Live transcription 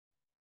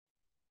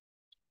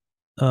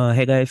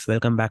Hey guys,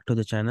 welcome back to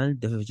the channel.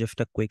 This is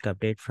just a quick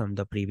update from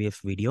the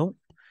previous video.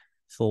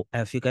 So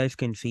as you guys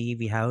can see,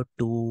 we have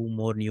two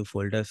more new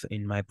folders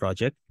in my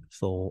project.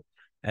 So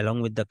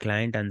along with the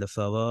client and the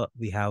server,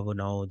 we have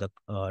now the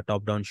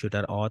top-down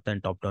shooter auth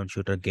and top-down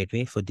shooter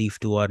gateway. So these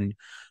two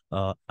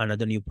are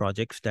another new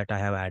projects that I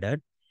have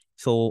added.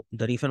 So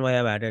the reason why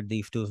I've added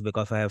these two is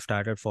because I have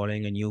started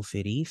following a new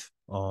series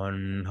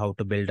on how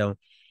to build a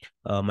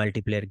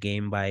multiplayer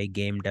game by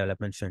Game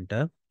Development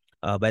Center.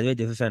 By the way,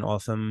 this is an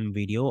awesome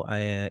video.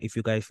 If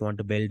you guys want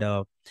to build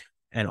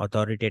an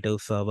authoritative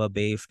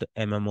server-based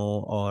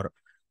MMO or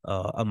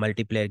a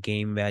multiplayer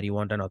game where you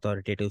want an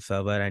authoritative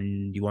server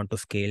and you want to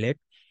scale it,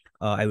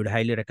 I would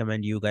highly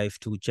recommend you guys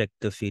to check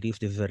the series.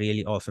 This is a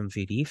really awesome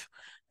series,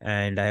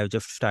 and I have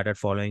just started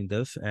following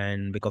this.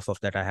 And because of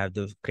that, I have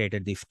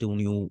created these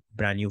two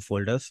brand new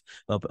folders,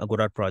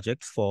 Godot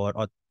projects for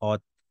Auth,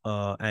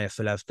 as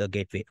well as the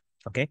gateway.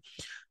 Okay.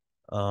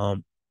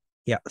 Um,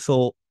 yeah.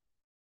 So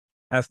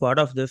as part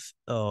of this,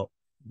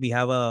 we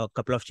have a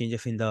couple of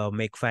changes in the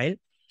Makefile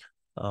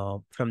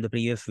from the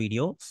previous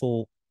video.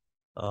 So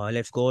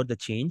let's go over the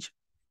change.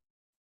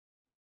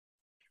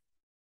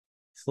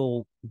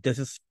 So this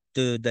is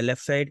the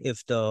left side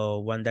is the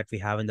one that we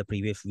have in the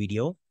previous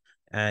video,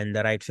 and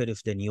the right side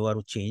is the newer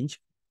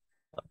change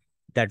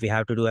that we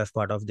have to do as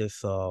part of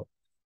this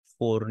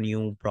four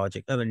new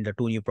project. I mean the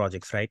two new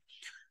projects, right?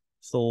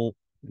 So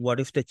what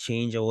is the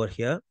change over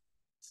here?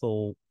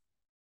 So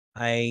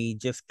I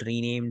just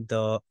renamed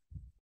uh,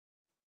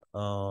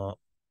 the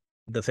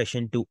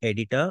session to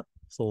editor.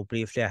 So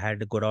previously I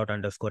had Godot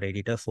underscore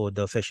editor. So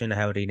the session I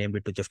have renamed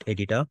it to just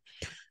editor.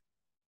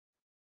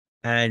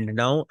 And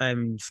now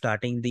I'm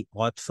starting the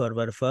auth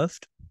server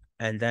first,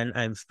 and then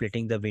I'm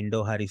splitting the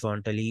window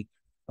horizontally,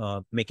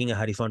 making a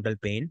horizontal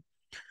pane.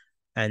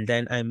 And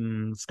then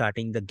I'm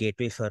starting the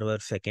gateway server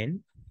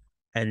second.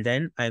 And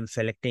then I'm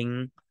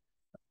selecting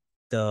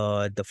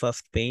the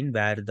first pane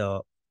where the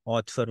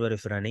auth server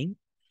is running.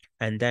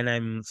 And then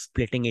I'm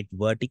splitting it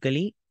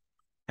vertically.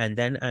 And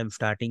then I'm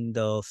starting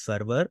the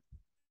server.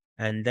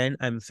 And then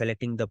I'm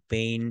selecting the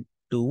pane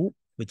 2,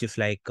 which is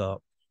like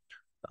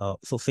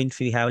so since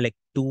we have like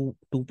two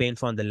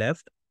panes on the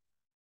left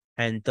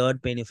and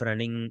third pane is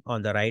running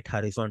on the right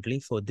horizontally,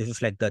 so this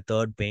is like the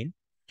third pane,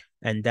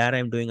 and there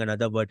I'm doing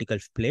another vertical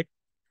split.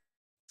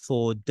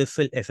 So this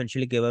will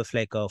essentially give us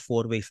like a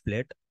four-way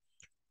split,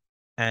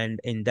 and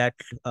in that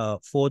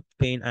fourth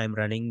pane I'm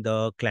running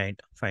the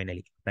client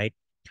finally, right?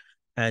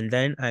 And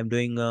then I'm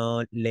doing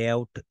a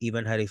layout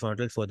even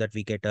horizontal so that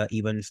we get a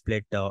even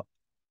split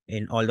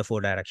in all the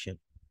four directions,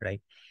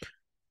 right?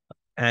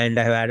 And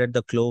I have added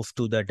the close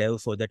to the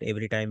dev so that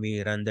every time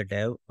we run the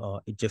dev,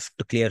 it just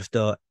clears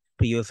the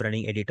previous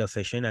running editor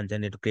session and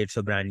then it creates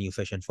a brand new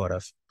session for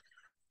us.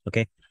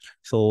 Okay,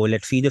 so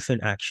let's see this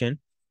in action.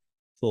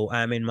 So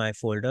I'm in my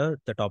folder,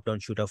 the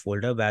top-down shooter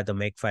folder where the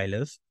make file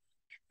is.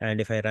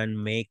 And if I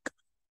run make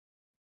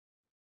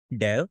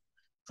dev,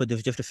 so this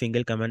is just a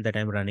single command that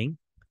I'm running.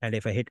 And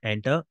if I hit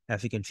enter,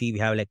 as you can see, we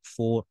have like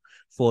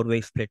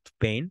four-way split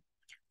pane,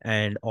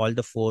 and all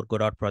the four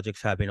Godot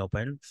projects have been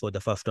opened. So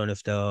the first one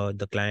is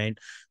the client.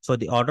 So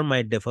the order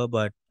might differ,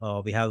 but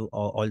we have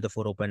all the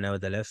four open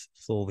nevertheless.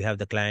 So we have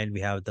the client, we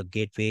have the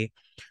gateway,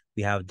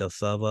 we have the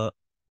server,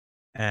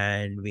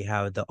 and we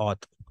have the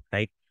auth,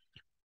 right?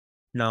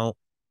 Now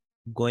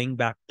going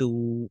back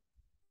to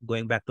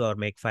our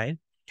Makefile,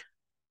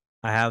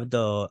 I have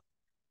the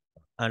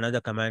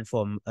another command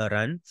for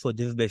run. So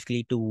this is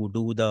basically to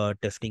do the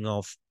testing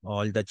of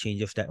all the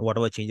changes that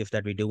whatever changes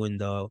that we do in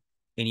the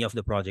any of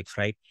the projects,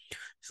 right?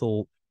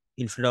 So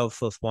instead of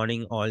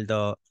spawning all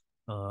the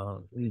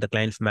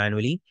clients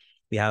manually,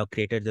 we have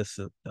created this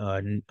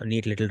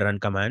neat little run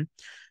command.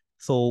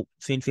 So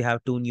since we have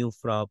two new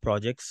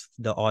projects,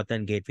 the auth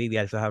and gateway, we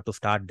also have to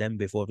start them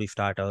before we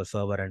start our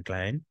server and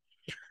client.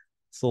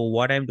 So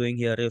what I'm doing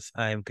here is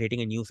I'm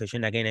creating a new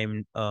session.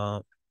 Again,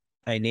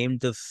 I named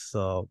this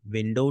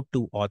window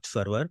to auth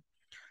server.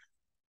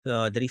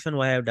 The reason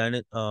why I've done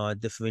it,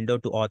 this window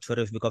to auth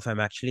server is because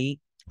I'm actually,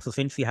 so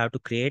since we have to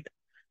create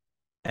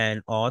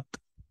an auth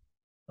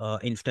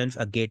instance,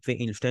 a gateway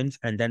instance,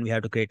 and then we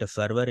have to create a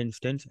server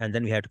instance, and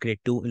then we have to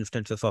create two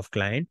instances of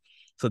client.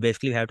 So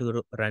basically we have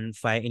to run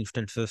 5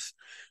 instances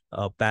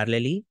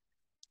parallelly.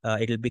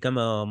 It'll become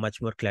a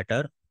much more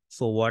clutter.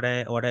 So what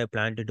I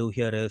plan to do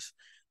here is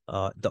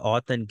the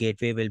auth and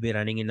gateway will be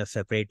running in a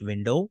separate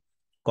window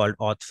called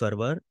auth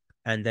server,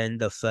 and then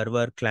the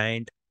server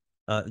and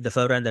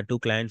the two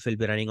clients will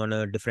be running on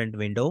a different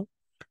window,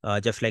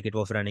 just like it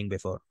was running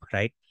before,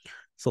 right?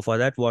 So for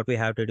that, what we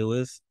have to do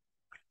is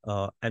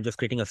I'm just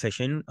creating a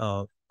session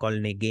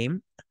called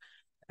game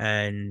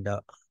and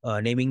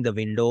naming the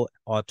window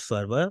auth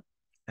server,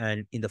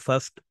 and in the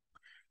first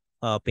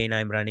pane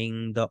I'm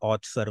running the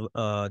auth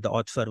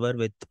server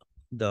with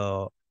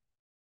the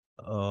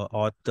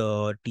auth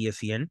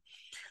tscn,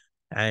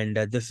 and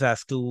this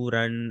has to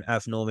run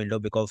as no window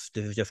because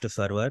this is just a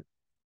server.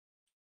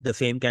 The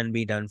same can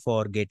be done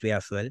for gateway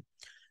as well.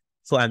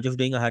 So I'm just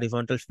doing a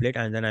horizontal split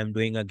and then I'm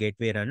doing a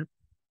gateway run.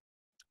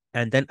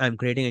 And then I'm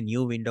creating a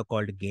new window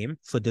called game.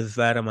 So this is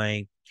where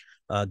my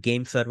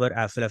game server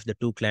as well as the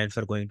two clients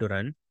are going to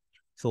run.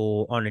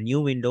 So on a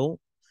new window,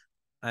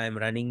 I'm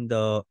running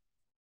the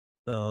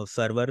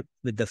server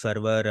with the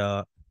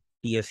server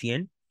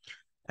TSCN,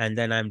 and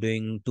then I'm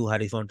doing two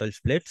horizontal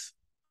splits,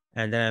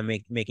 and then I'm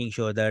making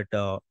sure that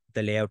the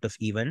layout is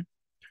even.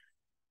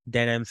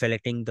 Then I'm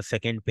selecting the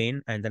second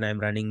pane, and then I'm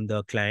running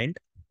the client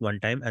one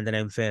time, and then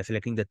I'm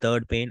selecting the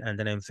third pane, and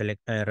then I'm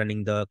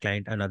running the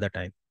client another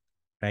time,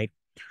 right?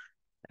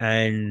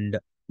 And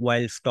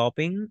while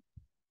stopping,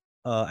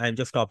 I'm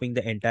just stopping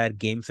the entire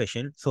game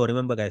session. So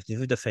remember, guys, this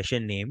is the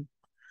session name,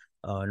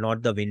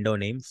 not the window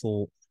name.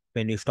 So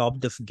when you stop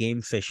this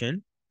game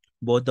session,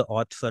 both the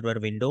auth server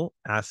window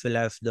as well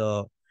as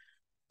the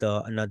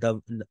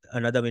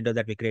another window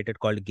that we created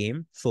called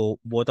game. So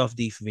both of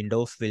these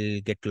windows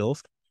will get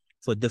closed.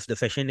 So this the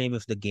session name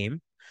is the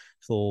game.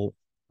 So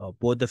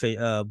both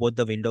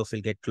the windows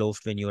will get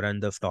closed when you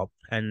run the stop.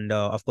 And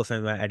of course,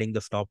 I'm adding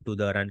the stop to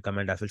the run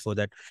command as well, so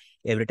that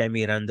every time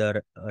we run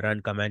the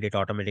run command, it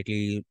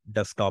automatically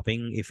does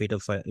stopping if it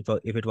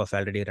was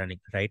already running,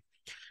 right?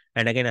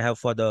 And again, I have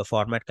for the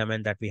format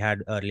command that we had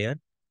earlier,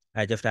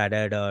 I just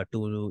added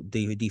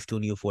these two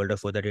new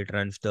folders so that it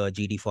runs the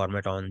GD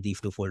format on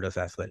these two folders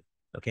as well.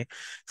 Okay,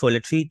 so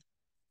let's see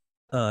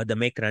the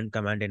make run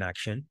command in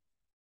action.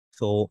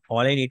 So all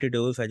I need to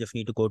do is I just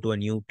need to go to a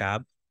new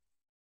tab,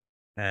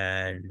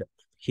 and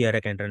here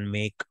I can run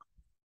make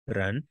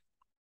run.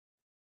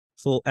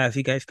 So as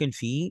you guys can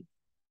see,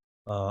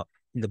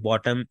 in the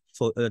bottom,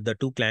 so the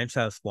two clients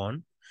have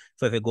spawned.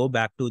 So if I go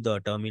back to the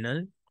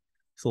terminal,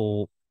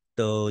 so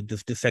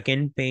the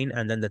second pane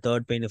and then the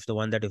third pane is the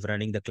one that is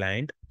running the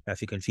client.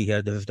 As you can see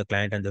here, this is the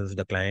client and this is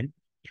the client.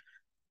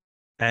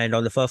 And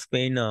on the first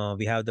pane,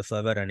 we have the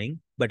server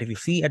running. But if you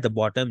see at the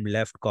bottom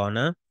left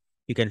corner,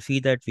 you can see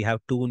that we have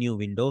two new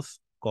windows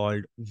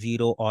called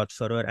zero auth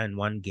server and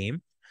one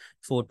game.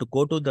 So to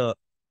go to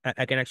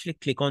I can actually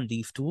click on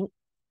these two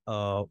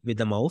with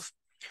the mouse.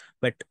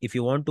 But if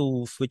you want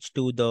to switch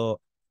to the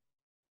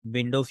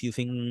windows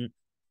using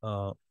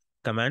uh,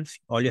 commands,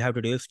 all you have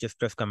to do is just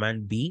press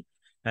Command B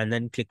and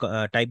then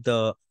type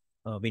the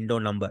window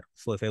number.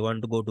 So if I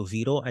want to go to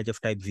 0, I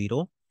just type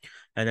 0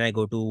 and then I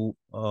go to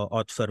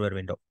auth server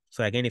window.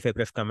 So again, if I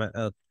press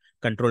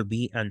Control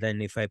B and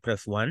then if I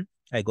press 1,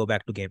 I go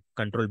back to game.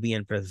 Control B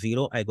and press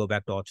 0, I go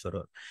back to auth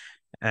server.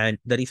 And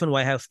the reason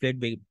why I have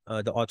split the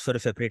auth server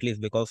separately is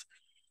because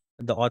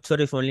the auth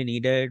server is only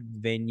needed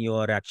when you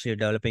are actually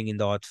developing in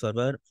the auth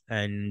server,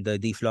 and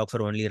these logs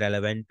are only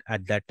relevant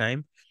at that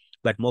time.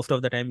 But most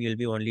of the time, you'll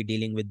be only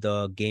dealing with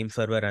the game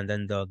server and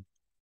then the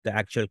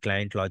actual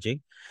client logic.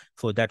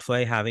 So that's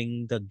why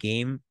having the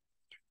game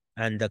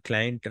and the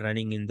client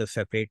running in the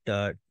separate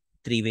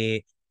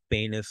three-way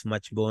pane is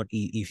much more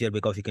easier,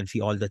 because you can see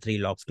all the three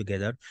logs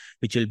together,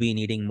 which you'll be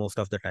needing most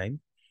of the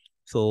time.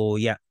 So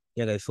yeah,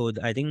 guys. So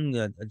I think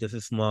this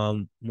is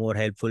more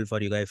helpful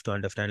for you guys to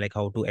understand like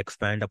how to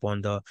expand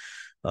upon the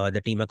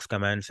TMUX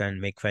commands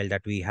and Makefile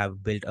that we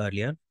have built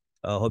earlier.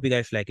 Hope you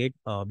guys like it.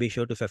 Be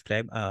sure to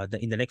subscribe.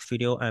 In the next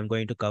video, I'm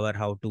going to cover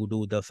how to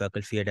do the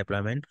Circle CA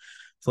deployment.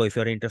 So if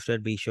you're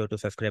interested, be sure to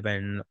subscribe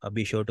and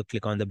be sure to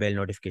click on the bell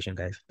notification,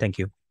 guys. Thank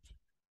you.